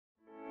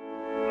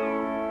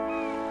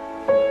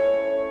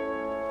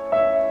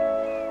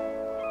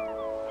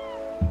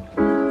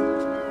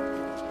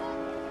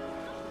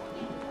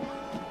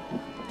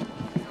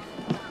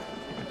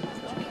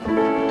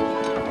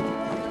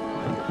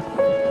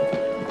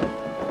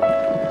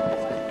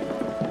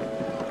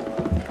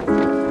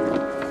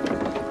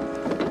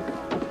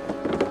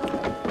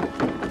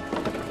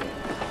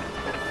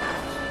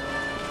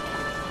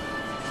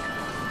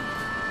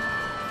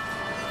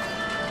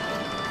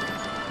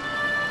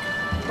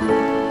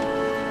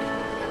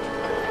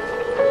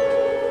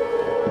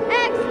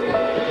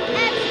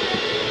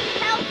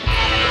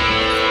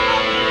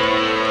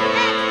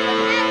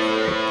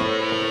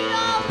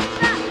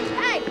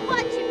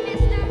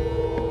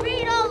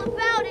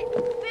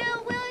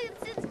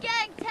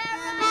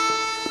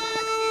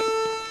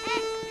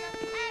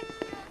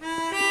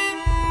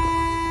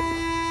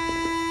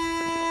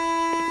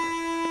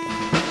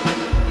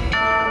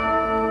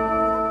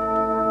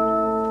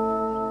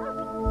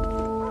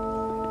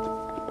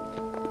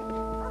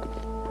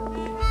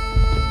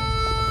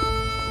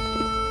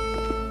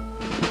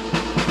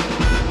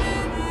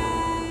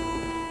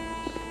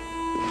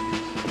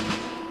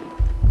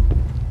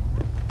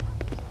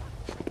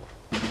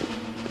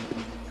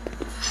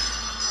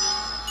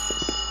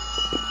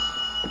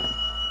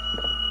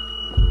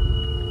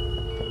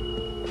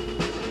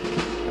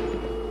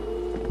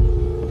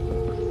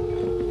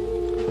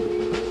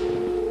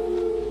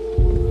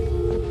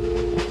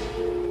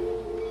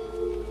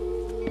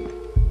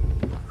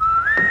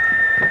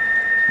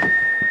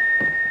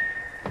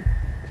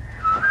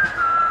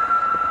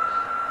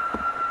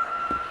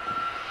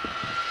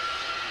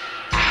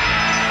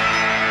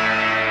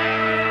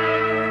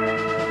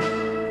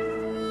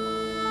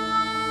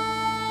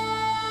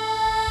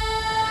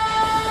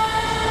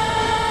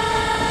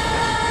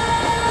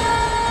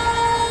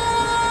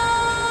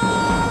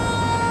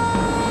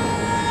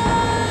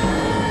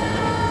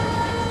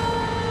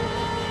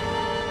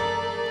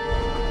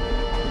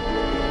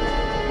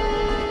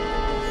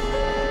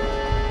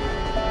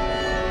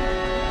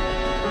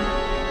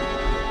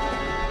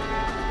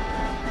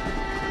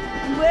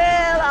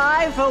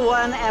I, for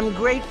one, am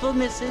grateful,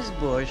 Mrs.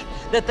 Bush,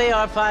 that they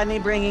are finally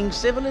bringing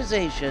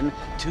civilization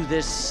to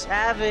this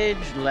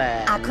savage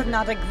land. I could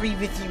not agree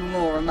with you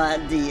more, my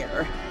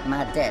dear.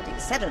 My daddy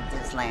settled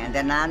this land,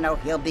 and I know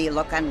he'll be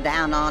looking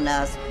down on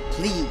us,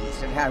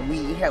 pleased at how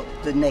we help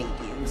the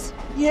natives.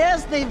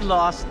 Yes, they've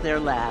lost their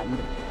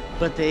land,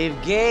 but they've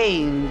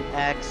gained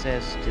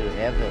access to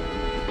heaven.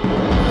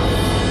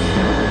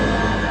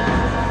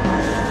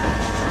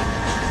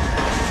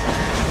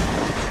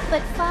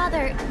 But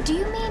Father, do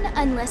you mean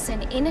unless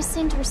an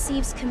innocent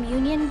receives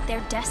communion,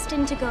 they're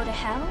destined to go to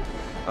hell?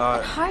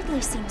 It hardly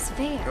seems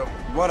fair.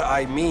 What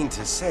I mean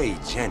to say,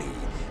 Jenny,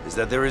 is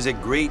that there is a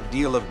great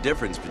deal of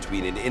difference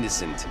between an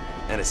innocent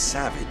and a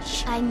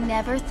savage. I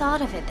never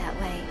thought of it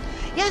that way.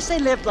 Yes, they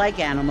lived like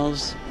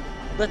animals,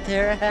 but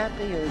they're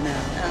happier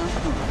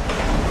now.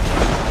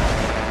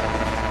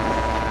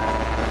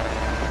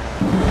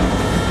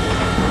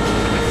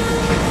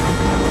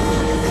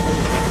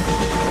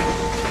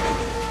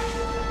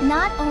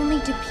 Not only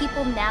do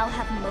people now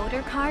have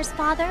motor cars,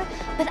 Father,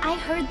 but I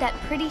heard that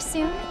pretty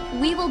soon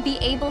we will be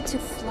able to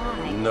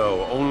fly.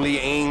 No, only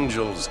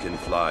angels can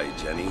fly,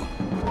 Jenny.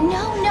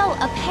 No,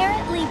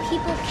 apparently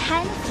people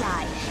can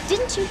fly.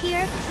 Didn't you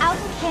hear? Out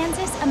in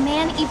Kansas, a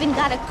man even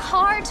got a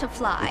car to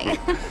fly.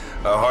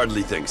 I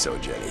hardly think so,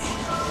 Jenny.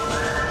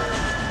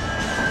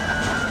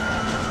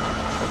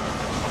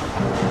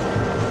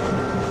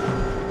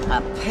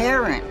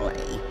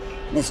 Apparently,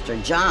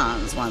 Mr.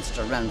 Johns wants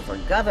to run for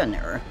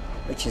governor,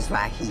 which is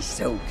why he's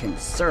so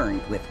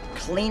concerned with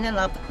cleaning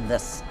up the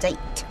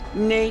state.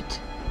 Nate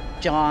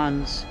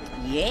Johns.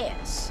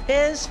 Yes.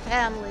 His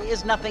family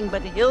is nothing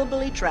but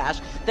hillbilly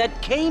trash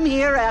that came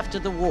here after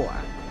the war.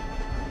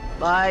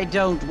 I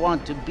don't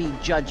want to be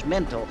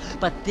judgmental,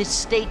 but this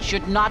state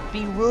should not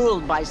be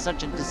ruled by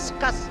such a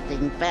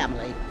disgusting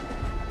family.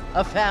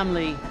 A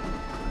family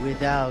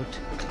without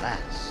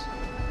class.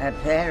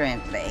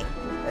 Apparently,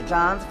 the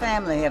Johns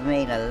family have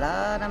made a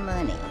lot of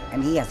money,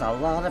 and he has a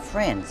lot of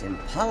friends in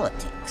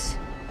politics.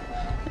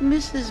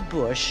 Mrs.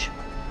 Bush,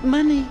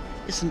 money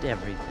isn't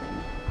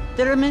everything.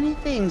 There are many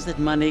things that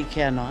money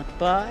cannot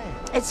buy.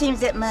 It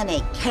seems that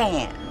money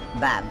can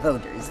buy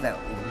voters, though.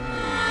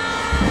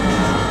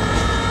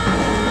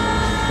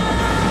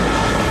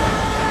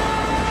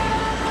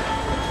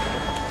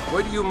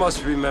 What you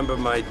must remember,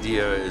 my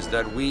dear, is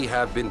that we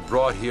have been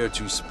brought here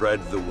to spread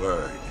the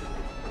word.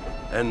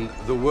 And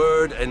the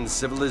word and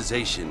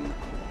civilization,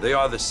 they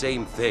are the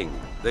same thing.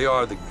 They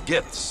are the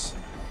gifts.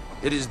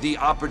 It is the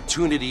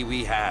opportunity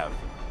we have,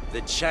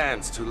 the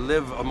chance to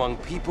live among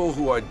people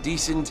who are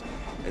decent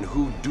and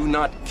who do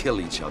not kill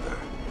each other,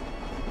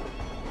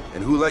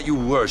 and who let you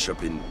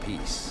worship in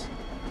peace.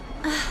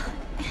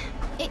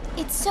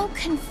 It's so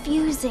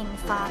confusing,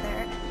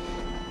 Father.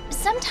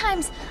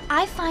 Sometimes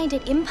I find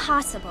it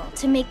impossible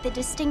to make the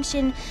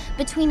distinction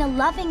between a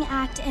loving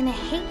act and a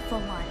hateful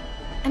one.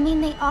 I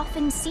mean, they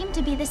often seem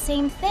to be the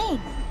same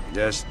thing.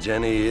 Yes,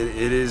 Jenny,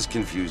 it is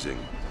confusing.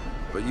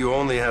 But you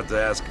only have to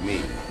ask me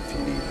if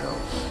you need help.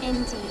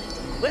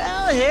 Indeed.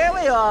 Well, here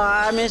we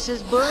are,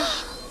 Mrs.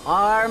 Bush.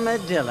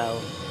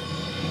 Armadillo.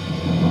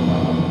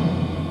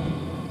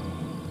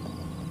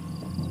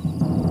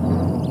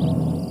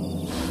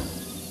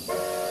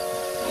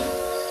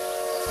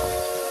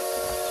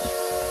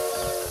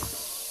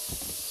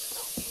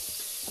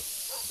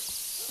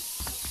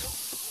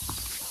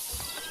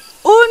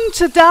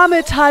 Und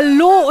damit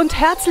hallo und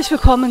herzlich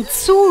willkommen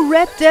zu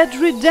Red Dead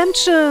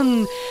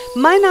Redemption.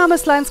 Mein Name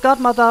ist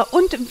LionsGodmother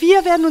und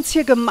wir werden uns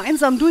hier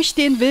gemeinsam durch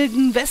den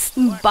wilden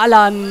Westen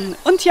ballern.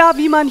 Und ja,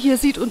 wie man hier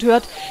sieht und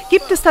hört,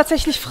 gibt es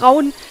tatsächlich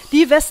Frauen,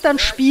 die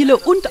Western-Spiele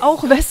und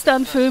auch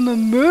Western-Filme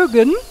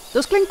mögen.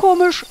 Das klingt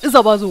komisch, ist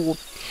aber so.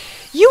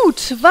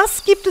 Gut,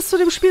 was gibt es zu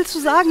dem Spiel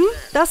zu sagen?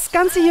 Das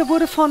Ganze hier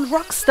wurde von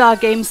Rockstar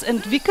Games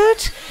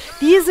entwickelt.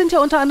 Die sind ja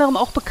unter anderem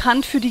auch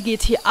bekannt für die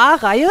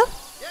GTA-Reihe.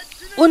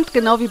 Und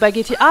genau wie bei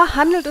GTA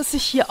handelt es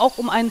sich hier auch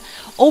um ein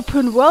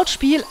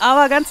Open-World-Spiel,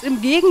 aber ganz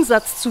im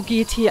Gegensatz zu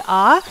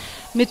GTA,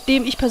 mit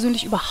dem ich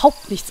persönlich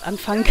überhaupt nichts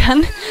anfangen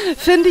kann,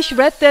 finde ich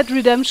Red Dead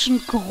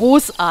Redemption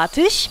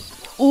großartig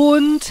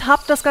und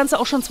habe das Ganze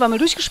auch schon zweimal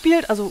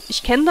durchgespielt. Also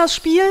ich kenne das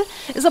Spiel,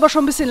 ist aber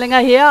schon ein bisschen länger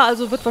her,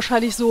 also wird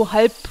wahrscheinlich so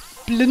halb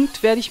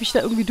blind, werde ich mich da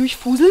irgendwie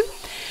durchfuseln.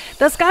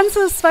 Das Ganze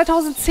ist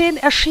 2010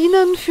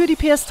 erschienen, für die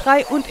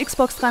PS3 und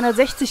Xbox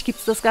 360 gibt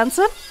es das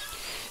Ganze.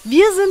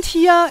 Wir sind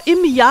hier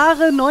im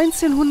Jahre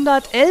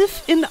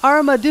 1911 in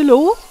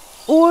Armadillo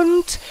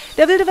und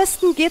der Wilde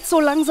Westen geht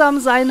so langsam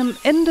seinem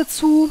Ende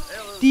zu.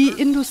 Die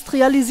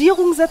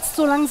Industrialisierung setzt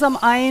so langsam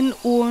ein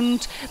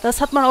und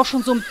das hat man auch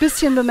schon so ein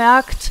bisschen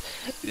bemerkt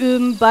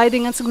bei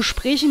den ganzen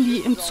Gesprächen, die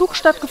im Zug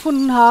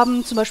stattgefunden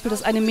haben. Zum Beispiel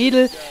das eine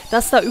Mädel,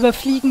 das da über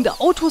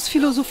fliegende Autos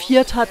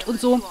philosophiert hat und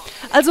so.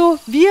 Also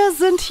wir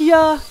sind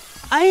hier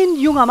ein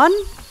junger Mann,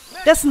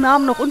 dessen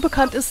Name noch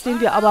unbekannt ist, den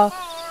wir aber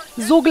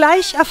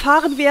sogleich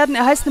erfahren werden.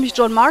 Er heißt nämlich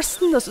John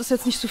Marston, das ist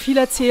jetzt nicht so viel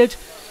erzählt.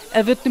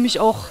 Er wird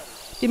nämlich auch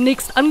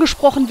demnächst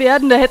angesprochen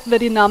werden, da hätten wir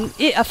den Namen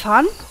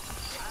erfahren.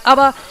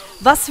 Aber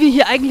was wir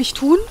hier eigentlich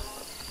tun,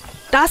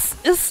 Das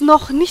ist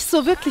noch nicht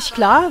so wirklich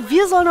klar.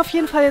 Wir sollen auf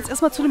jeden Fall jetzt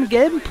erstmal zu dem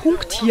gelben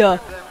Punkt hier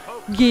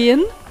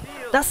gehen.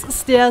 Das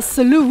ist der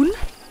Saloon.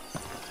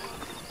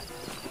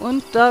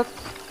 Und da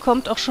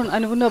kommt auch schon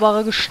eine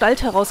wunderbare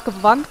Gestalt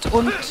herausgewankt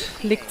und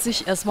legt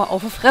sich erstmal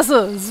auf die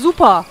Fresse.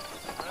 Super!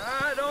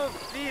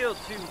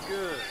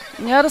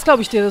 Ja, das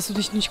glaube ich dir, dass du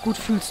dich nicht gut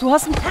fühlst. Du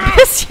hast ein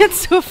bisschen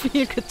zu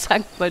viel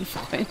getankt, mein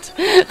Freund.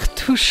 Ach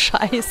du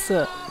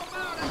Scheiße.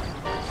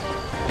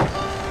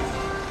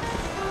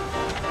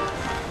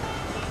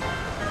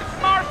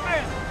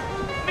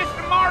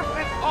 Mr.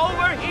 Marfin,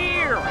 over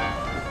here!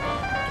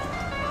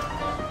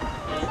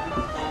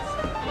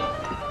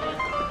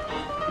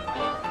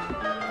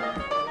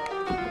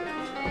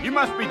 You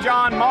must be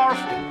John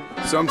Marston.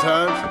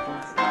 Sometimes.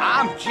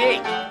 I'm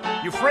Jake.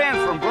 Your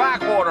friends from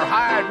Blackwater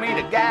hired me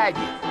to guide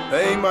you.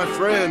 They ain't my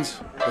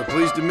friends, but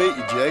pleased to meet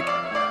you, Jake.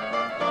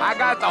 I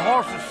got the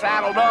horses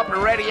saddled up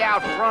and ready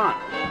out front.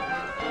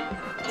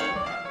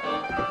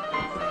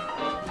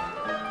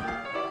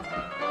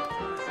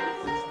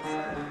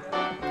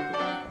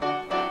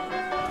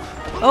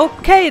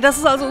 Okay, das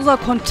ist also unser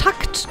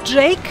Kontakt,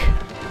 Jake.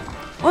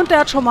 Und der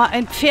hat schon mal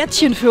ein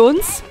Pferdchen für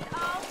uns.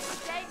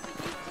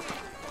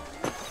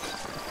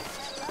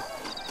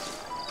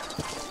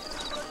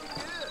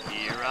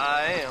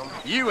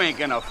 You ain't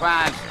gonna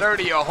find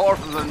sturdier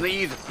horses than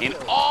these in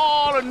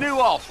all of New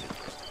Austin.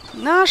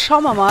 Na,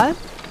 schauen wir mal.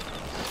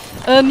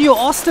 New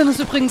Austin ist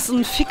übrigens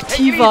ein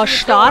fiktiver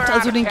Staat,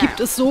 also den gibt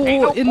es so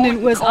in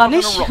den USA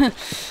nicht.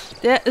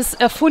 Der ist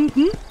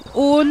erfunden.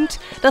 Und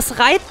das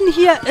Reiten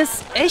hier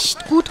ist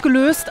echt gut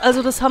gelöst.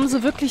 Also das haben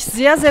sie wirklich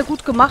sehr, sehr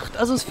gut gemacht.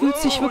 Also es fühlt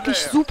sich wirklich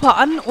super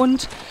an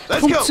und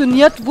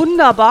funktioniert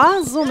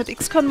wunderbar. So, mit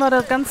X können wir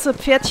das ganze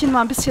Pferdchen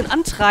mal ein bisschen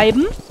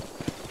antreiben.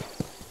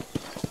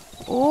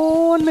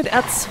 Und mit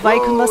R2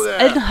 können wir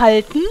es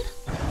anhalten.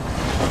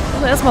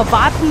 Also erstmal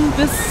warten,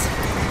 bis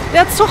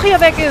der Zug hier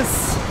weg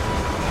ist.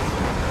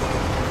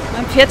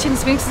 Mein Pferdchen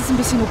ist wenigstens ein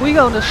bisschen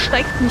ruhiger und es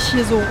steigt nicht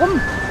hier so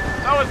rum.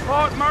 So it's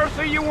Fort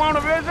Mercer you want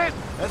to visit?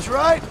 That's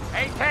right.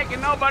 Ain't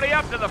taken nobody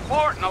up to the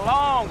fort in a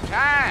long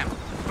time.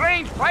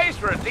 Strange place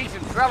for a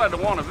decent fella to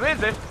want to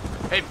visit,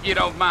 if you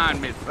don't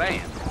mind me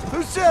saying.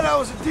 Who said I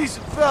was a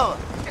decent fella?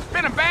 It's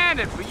been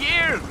abandoned for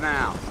years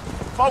now.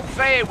 Folks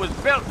say it was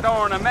built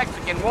during the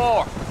Mexican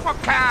War.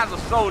 What kinds of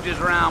soldiers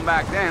around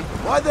back then?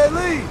 Why'd they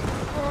leave?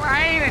 Well,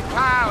 I ain't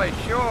entirely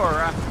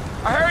sure.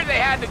 I heard they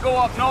had to go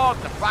up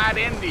north to fight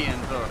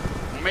Indians, or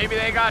maybe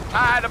they got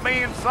tired of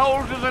being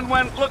soldiers and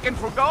went looking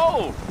for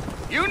gold.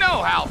 You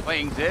know how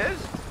things is.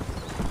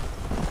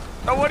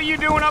 So what are you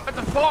doing up at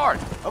the fort?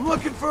 I'm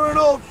looking for an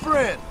old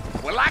friend.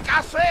 Well, like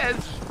I says,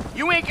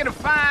 you ain't gonna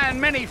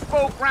find many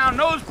folk around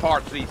those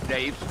parts these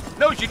days.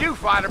 Those you do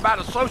find are about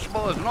as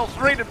sociable as most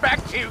rated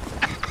back to.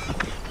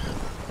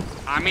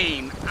 I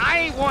mean, I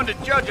ain't one to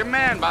judge a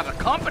man by the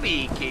company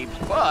he keeps,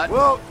 but...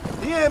 Well,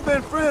 he ain't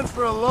been friends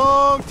for a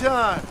long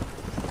time.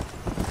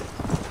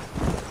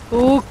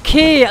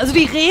 Okay, also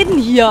die reden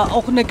hier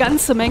auch eine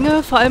ganze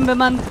Menge, vor allem wenn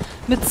man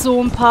mit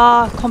so ein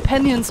paar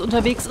Companions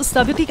unterwegs ist,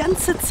 da wird die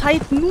ganze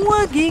Zeit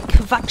nur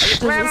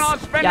gequatscht. Das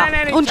ist, ja,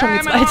 und schon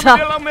geht's weiter.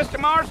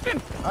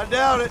 I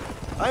doubt it.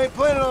 I ain't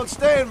planning on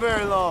staying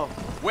very long.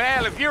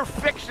 Well, if you're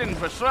fixing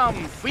for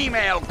some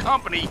female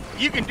company,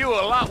 you can do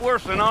a lot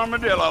worse than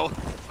Armadillo.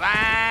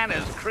 Fine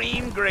as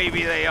cream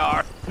gravy they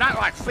are, not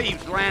like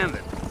Thieves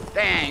Landing.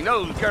 Dang,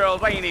 those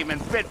girls ain't even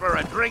fit for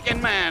a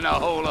drinking man to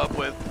hold up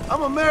with.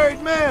 I'm a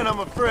married man, I'm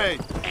afraid.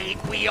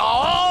 Ain't we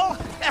all?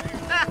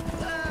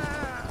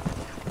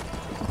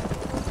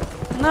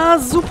 Na,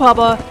 super,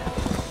 aber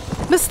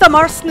Mr.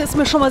 Marston ist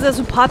mir schon mal sehr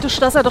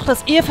sympathisch, dass er doch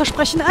das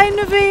Eheversprechen ein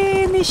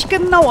wenig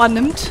genauer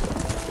nimmt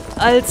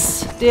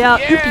als der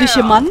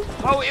übliche Mann.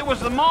 Oh, it was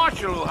the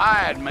marshal who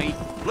hired me.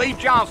 Lee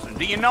Johnson,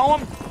 do you know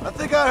him? I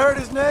think I heard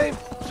his name.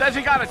 Says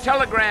he got a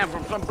telegram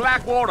from some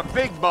Blackwater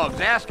big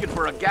bugs asking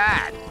for a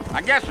guide.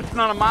 I guess it's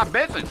none of my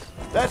business.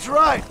 That's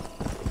right.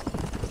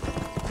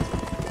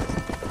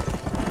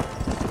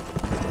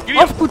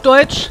 Auf gut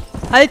Deutsch,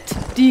 halt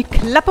die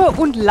Klappe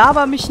und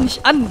laber mich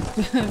nicht an,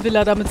 will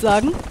er damit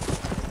sagen.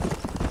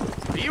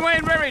 You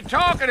ain't very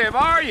talkative,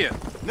 are you?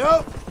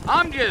 Nope.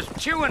 I'm just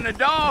chewing the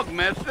dog,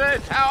 mister.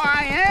 It's how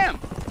I am.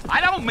 I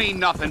don't mean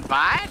nothing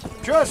by it.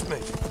 Trust me.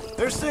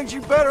 There's things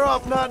you better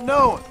off not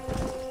knowing.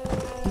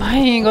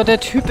 Mein Gott, der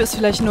Typ ist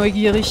vielleicht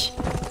neugierig.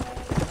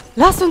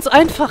 Lass uns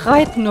einfach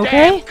reiten,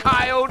 okay? Damn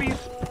coyotes!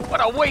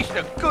 What a waste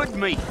of good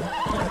meat.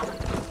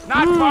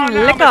 Not far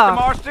now, lecker. Mr.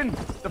 Marston.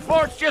 The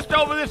fort's just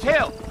over this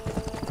hill.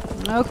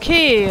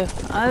 Okay,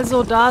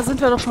 also da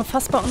sind wir doch schon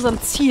fast bei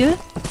unserem Ziel.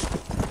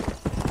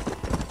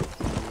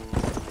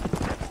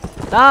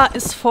 Da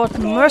ist Fort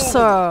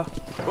Mercer.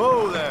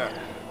 Whoa there.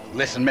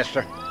 Listen,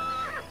 mister.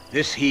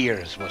 This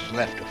here's what's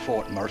left of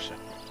Fort Mercer.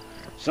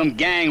 Some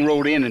gang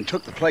rode in and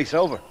took the place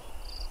over.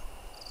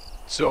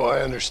 So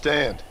I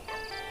understand.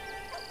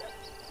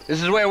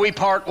 This is where we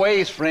part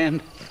ways,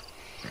 friend.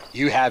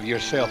 You have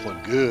yourself a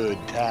good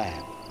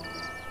time.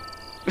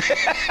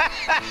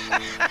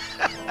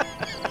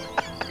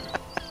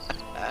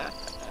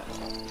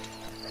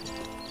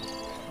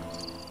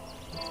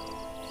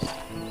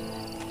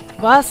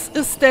 Was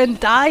ist denn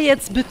da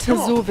jetzt bitte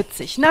so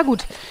witzig? Na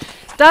gut,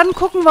 dann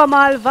gucken wir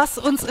mal, was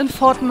uns in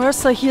Fort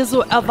Mercer hier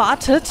so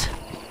erwartet.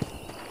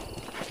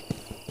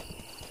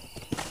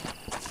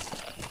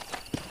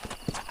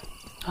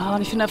 Ah,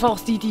 und ich finde einfach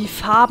auch die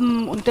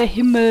Farben und der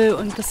Himmel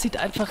und das sieht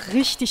einfach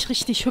richtig,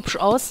 richtig hübsch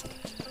aus.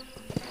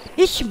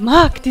 Ich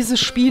mag dieses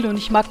Spiel und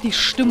ich mag die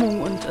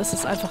Stimmung und es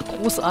ist einfach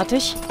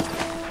großartig.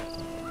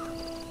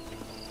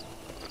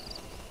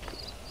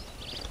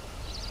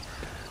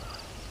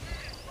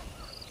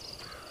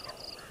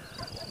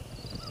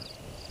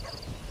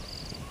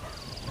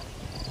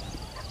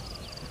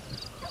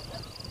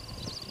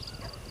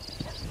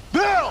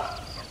 Bill!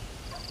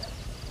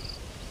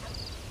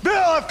 Bill,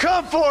 I've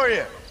come for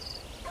you!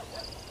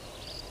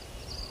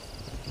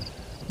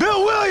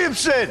 Bill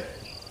Williamson!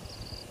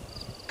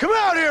 Come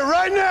out here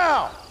right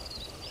now!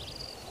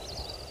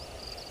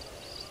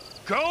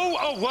 Go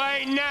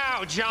away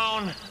now,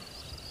 John.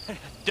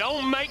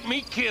 Don't make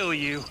me kill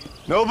you.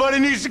 Nobody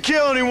needs to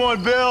kill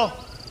anyone, Bill.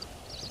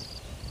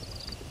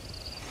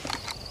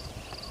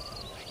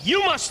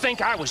 You must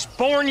think I was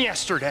born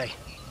yesterday.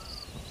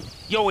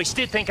 You always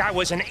did think I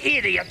was an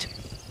idiot.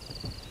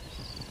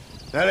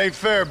 That ain't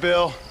fair,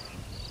 Bill.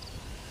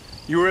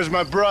 You were as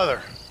my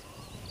brother.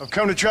 I've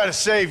come to try to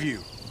save you.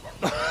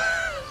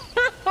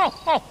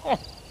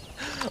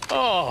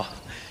 Oh.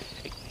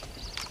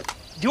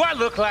 Do I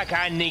look like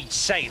I need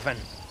saving?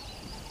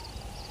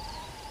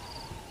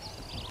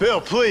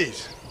 Bill,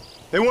 please.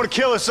 They want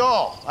to kill us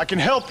all. I can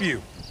help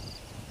you.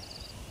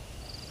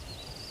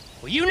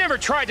 Well, you never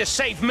tried to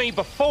save me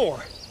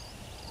before.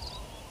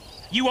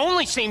 You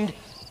only seemed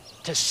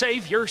to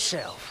save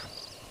yourself.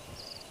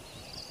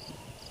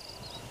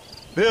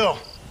 Bill,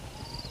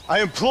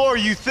 I implore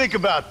you think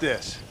about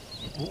this.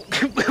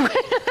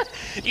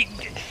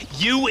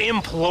 You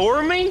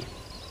implore me?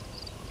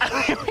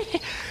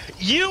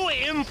 You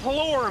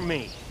implore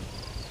me.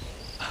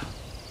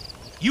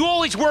 You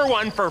always were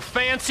one for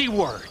fancy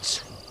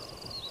words.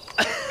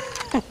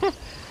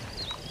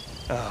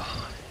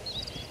 Oh.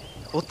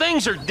 Well,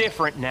 things are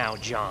different now,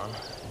 John.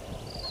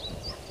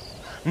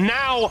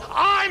 Now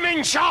I'm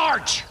in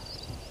charge!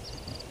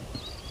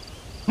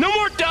 No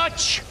more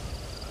Dutch!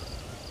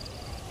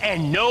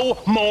 And no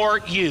more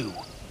you.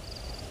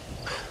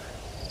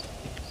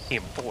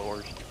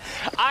 Implores.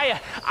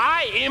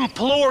 I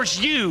implores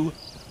you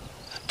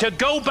to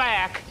go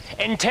back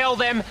and tell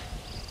them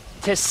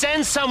to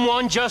send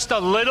someone just a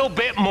little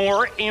bit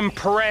more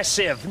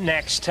impressive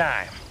next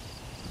time.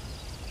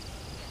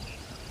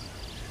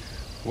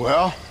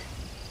 Well?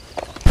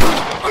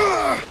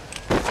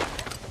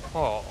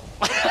 Oh.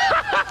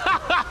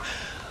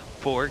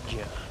 Poor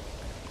John.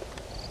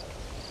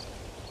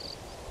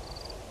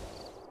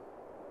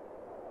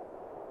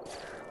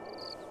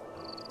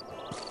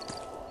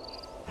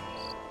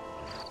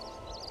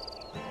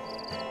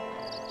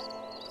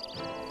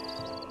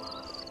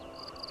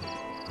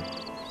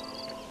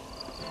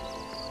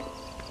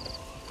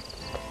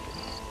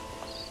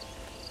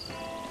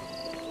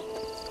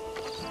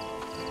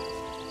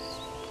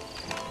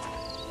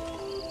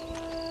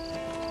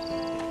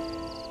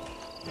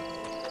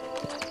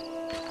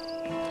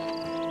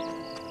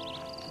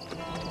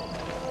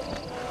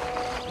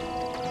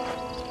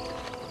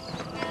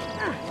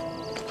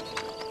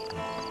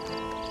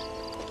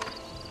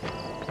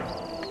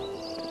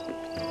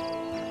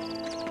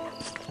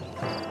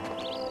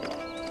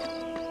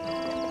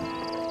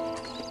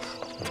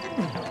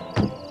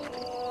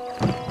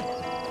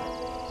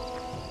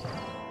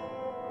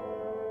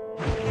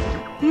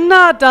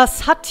 Na,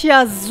 das hat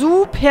ja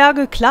super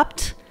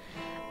geklappt.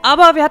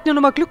 Aber wir hatten ja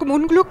nochmal Glück im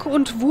Unglück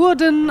und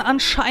wurden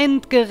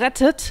anscheinend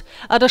gerettet.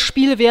 Aber das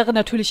Spiel wäre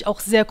natürlich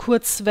auch sehr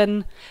kurz,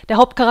 wenn der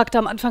Hauptcharakter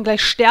am Anfang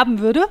gleich sterben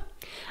würde.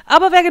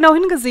 Aber wer genau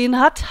hingesehen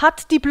hat,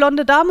 hat die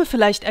blonde Dame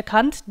vielleicht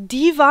erkannt.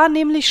 Die war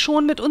nämlich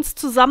schon mit uns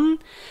zusammen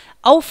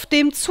auf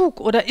dem Zug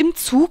oder im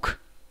Zug.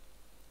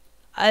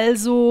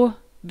 Also,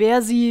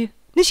 wer sie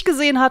nicht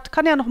gesehen hat,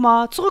 kann ja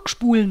nochmal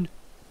zurückspulen.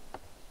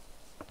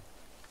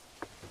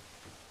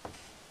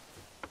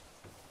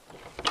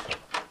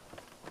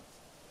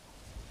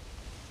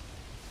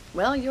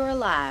 Well, you're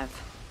alive.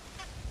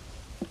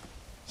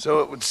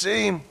 So it would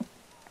seem.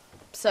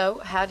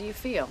 So, how do you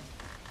feel?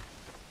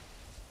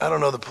 I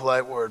don't know the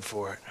polite word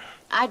for it.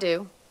 I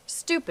do.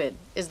 Stupid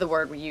is the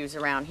word we use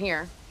around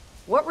here.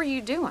 What were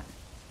you doing?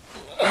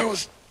 I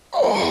was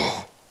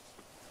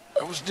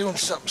doing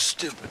something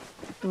stupid.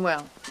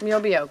 Well,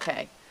 you'll be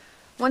okay.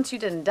 Once you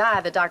didn't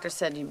die, the doctor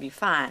said you'd be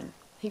fine.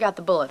 He got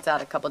the bullets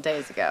out a couple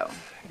days ago.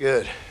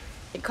 Good.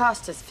 It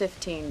cost us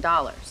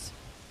 $15.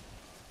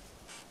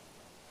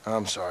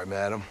 I'm sorry,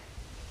 madam.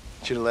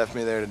 Should have left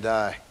me there to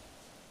die.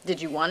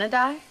 Did you want to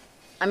die?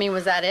 I mean,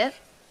 was that it?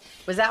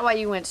 Was that why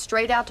you went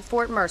straight out to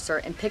Fort Mercer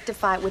and picked a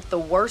fight with the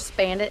worst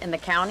bandit in the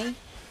county?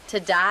 To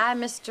die,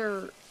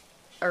 Mr.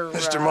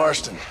 Mr.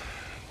 Marston.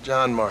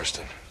 John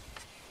Marston.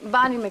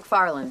 Bonnie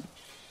McFarlane.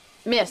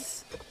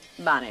 Miss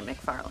Bonnie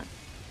McFarlane.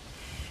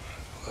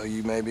 Well,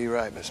 you may be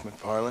right, Miss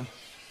McFarlane.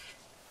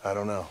 I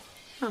don't know.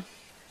 Huh.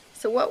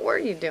 So what were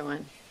you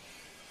doing?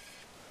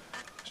 I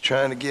was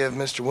trying to give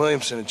Mr.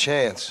 Williamson a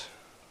chance.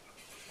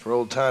 For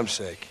old time's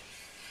sake.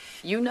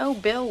 You know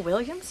Bill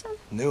Williamson?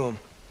 Knew him.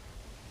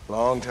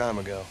 Long time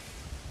ago.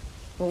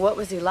 Well, what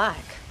was he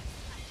like?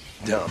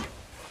 Dumb.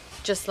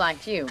 Just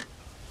like you.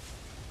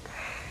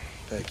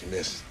 Thank you,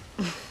 miss.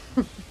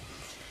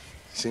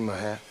 See my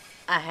hat?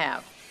 I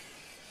have.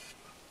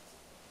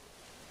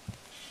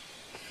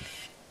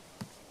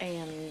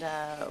 And,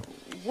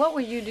 what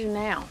will you do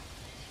now?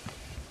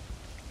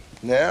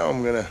 Now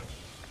I'm gonna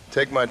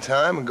take my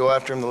time and go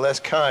after him the less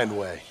kind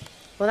way.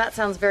 Well, that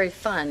sounds very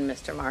fun,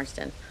 Mr.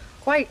 Marston.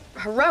 Quite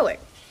heroic,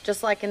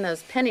 just like in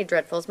those penny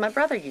dreadfuls my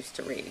brother used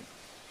to read.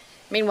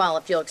 Meanwhile,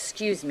 if you'll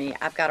excuse me,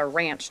 I've got a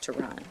ranch to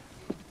run.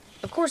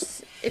 Of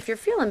course, if you're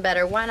feeling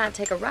better, why not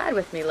take a ride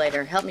with me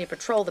later? Help me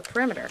patrol the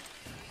perimeter.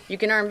 You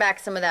can earn back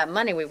some of that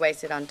money we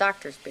wasted on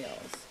doctor's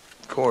bills.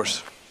 Of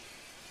course.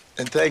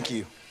 And thank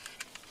you.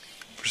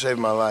 For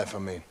saving my life, I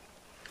mean.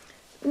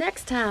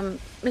 Next time,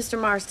 Mr.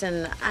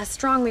 Marston, I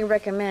strongly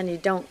recommend you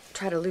don't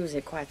try to lose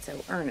it quite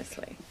so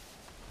earnestly.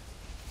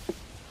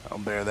 I'll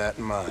bear that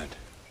in mind.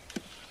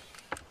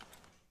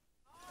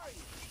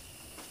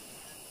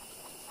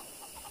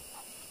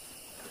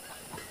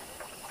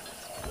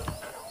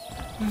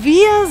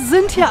 Wir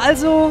sind hier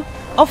also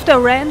auf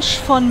der Ranch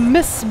von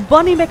Miss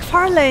Bonnie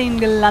McFarlane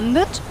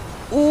gelandet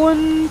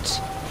und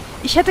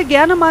ich hätte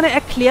gerne mal eine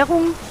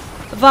Erklärung,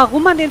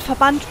 warum man den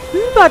Verband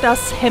über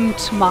das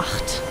Hemd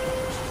macht.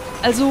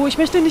 Also ich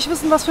möchte nicht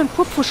wissen, was für ein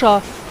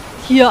Purpfuscher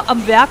hier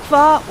am Werk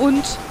war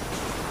und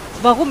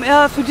warum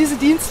er für diese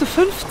Dienste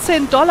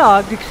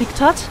 $15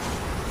 gekriegt hat.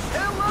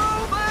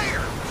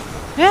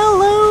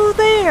 Hello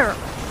there!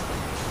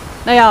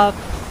 Naja,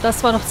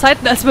 das war noch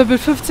Zeiten, als man mit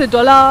 $15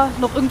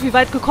 noch irgendwie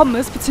weit gekommen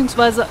ist,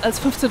 beziehungsweise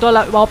als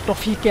 $15 überhaupt noch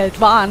viel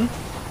Geld waren.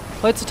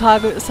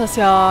 Heutzutage ist das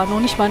ja noch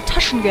nicht mal ein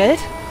Taschengeld.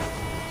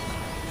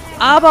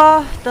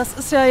 Aber das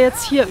ist ja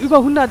jetzt hier über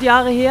 100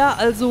 Jahre her,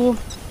 also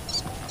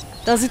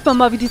da sieht man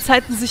mal, wie die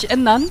Zeiten sich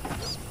ändern.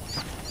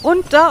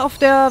 Und da auf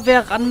der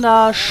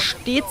Veranda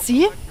steht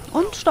sie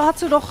und da hat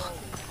sie doch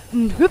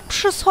ein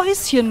hübsches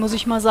Häuschen, muss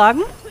ich mal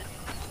sagen.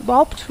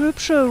 Überhaupt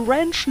hübsche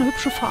Ranch, eine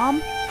hübsche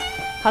Farm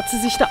hat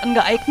sie sich da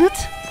angeeignet.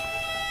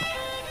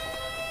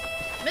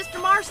 Mr.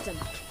 Marston,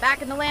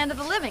 back in the land of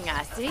the living,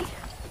 I see.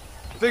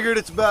 Figured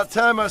it's about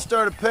time I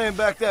started paying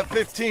back that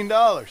 $15.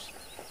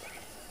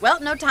 Well,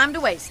 no time to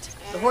waste.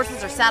 The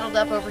horses are saddled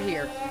up over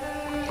here.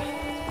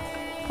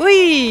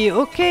 Hui,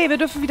 okay, wir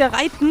dürfen wieder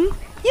reiten.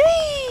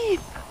 Jui!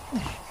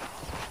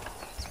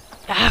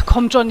 Ja,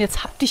 komm John,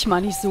 jetzt hab dich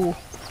mal nicht so.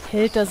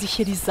 Hält er sich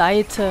hier die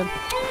Seite.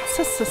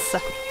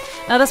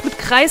 Na, das mit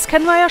Kreis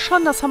kennen wir ja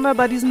schon. Das haben wir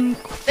bei diesen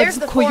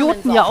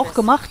Kojoten ja auch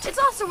gemacht. It's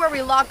also where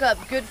we lock up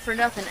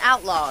good-for-nothing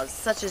outlaws,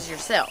 such as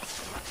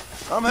yourself.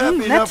 I'm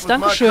happy enough with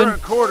my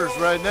current quarters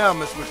right now,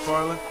 Miss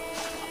McFarlane.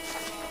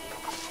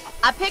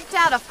 I picked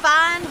out a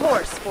fine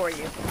horse for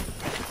you.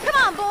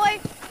 Come on, boy.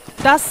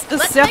 Das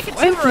ist sehr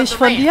freundlich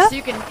von dir. So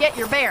you can get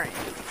your bearings.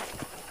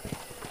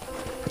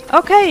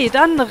 Okay,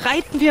 dann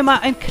reiten wir mal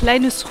ein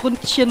kleines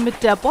Rundchen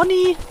mit der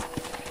Bonnie.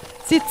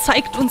 Sie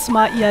zeigt uns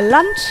mal ihr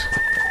Land.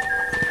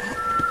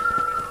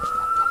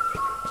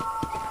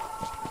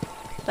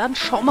 Dann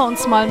schauen wir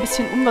uns mal ein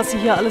bisschen um, was sie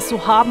hier alles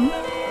so haben.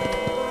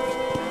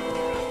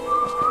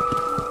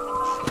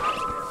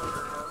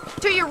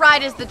 To your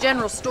right is the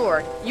general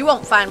store. You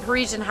won't find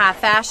Parisian high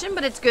fashion,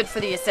 but it's good for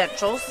the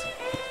essentials.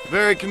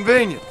 Very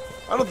convenient.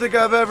 I don't think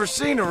I've ever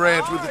seen a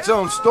ranch with its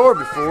own store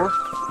before.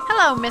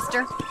 Hello,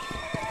 mister.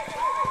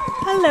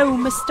 Hallo,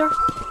 Mister.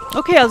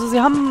 Okay, also sie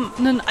haben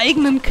einen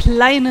eigenen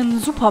kleinen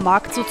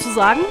Supermarkt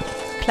sozusagen.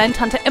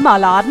 Kleintante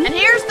Emma-Laden. And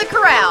here's the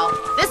corral.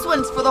 This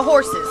one's for the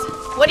horses.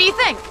 What do you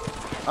think?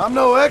 I'm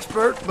no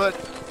expert, but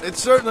it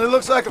certainly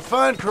looks like a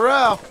fine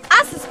corral.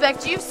 I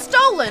suspect you've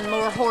stolen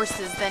more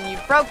horses than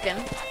you've broken.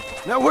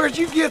 Now, where'd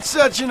you get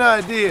such an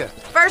idea?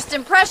 First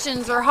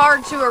impressions are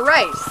hard to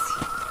erase.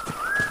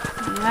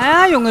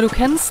 Naja, Junge, du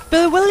kennst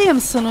Bill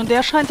Williamson und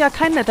der scheint ja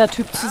kein netter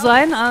Typ zu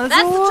sein, also...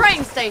 That's the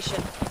train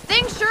station.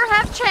 Things sure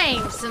have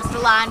changed since the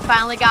line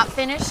finally got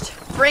finished.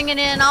 Bringing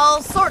in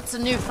all sorts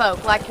of new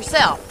folk like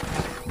yourself.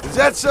 Is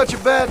that such a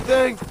bad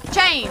thing?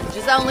 Change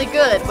is only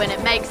good when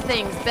it makes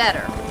things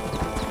better.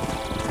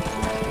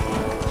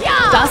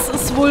 Das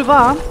ist wohl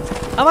wahr.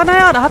 Aber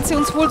naja, da hat sie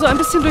uns wohl so ein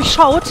bisschen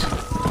durchschaut.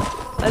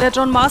 Weil der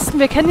John Marston,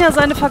 wir kennen ja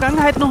seine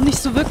Vergangenheit noch nicht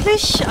so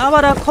wirklich,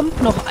 aber da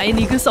kommt noch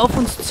einiges auf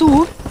uns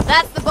zu.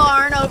 That's the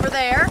barn over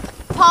there.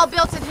 Paul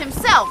built it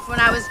himself when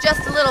I was just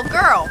a little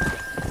girl.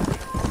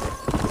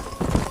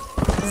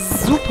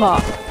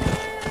 Super.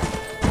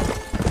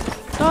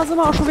 Da sind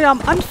wir auch schon wieder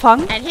am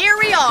Anfang. And here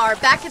we are,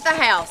 back at the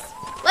house.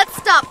 Let's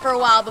stop for a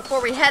while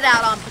before we head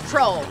out on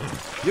patrol.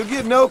 You'll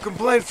get no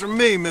complaints from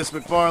me, Miss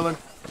McFarlane.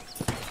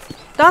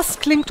 Das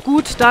klingt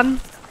gut,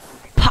 dann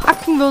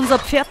parken wir unser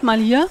Pferd mal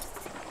hier.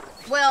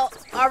 Well,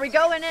 are we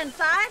going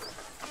inside?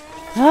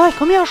 Ja, ich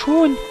komme ja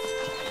schon.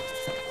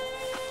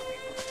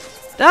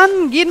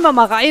 Dann gehen wir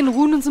mal rein,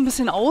 ruhen uns ein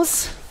bisschen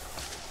aus.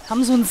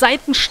 Haben so ein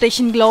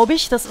Seitenstechen, glaube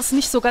ich. Das ist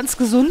nicht so ganz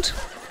gesund.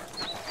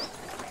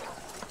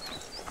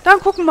 Dann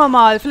gucken wir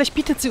mal. Vielleicht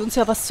bietet sie uns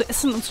ja was zu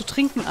essen und zu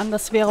trinken an.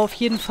 Das wäre auf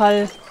jeden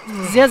Fall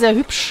sehr, sehr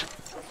hübsch.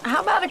 How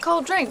about a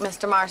cold drink,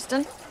 Mr.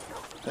 Marston?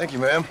 Thank you,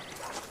 ma'am.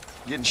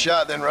 Getting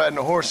shot, then riding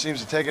a horse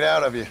seems to take it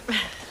out of you.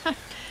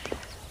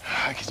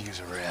 I could use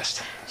a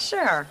rest.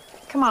 Sure.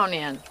 Come on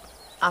in.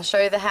 I'll show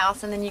you the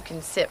house and then you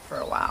can sit for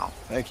a while.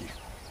 Thank you.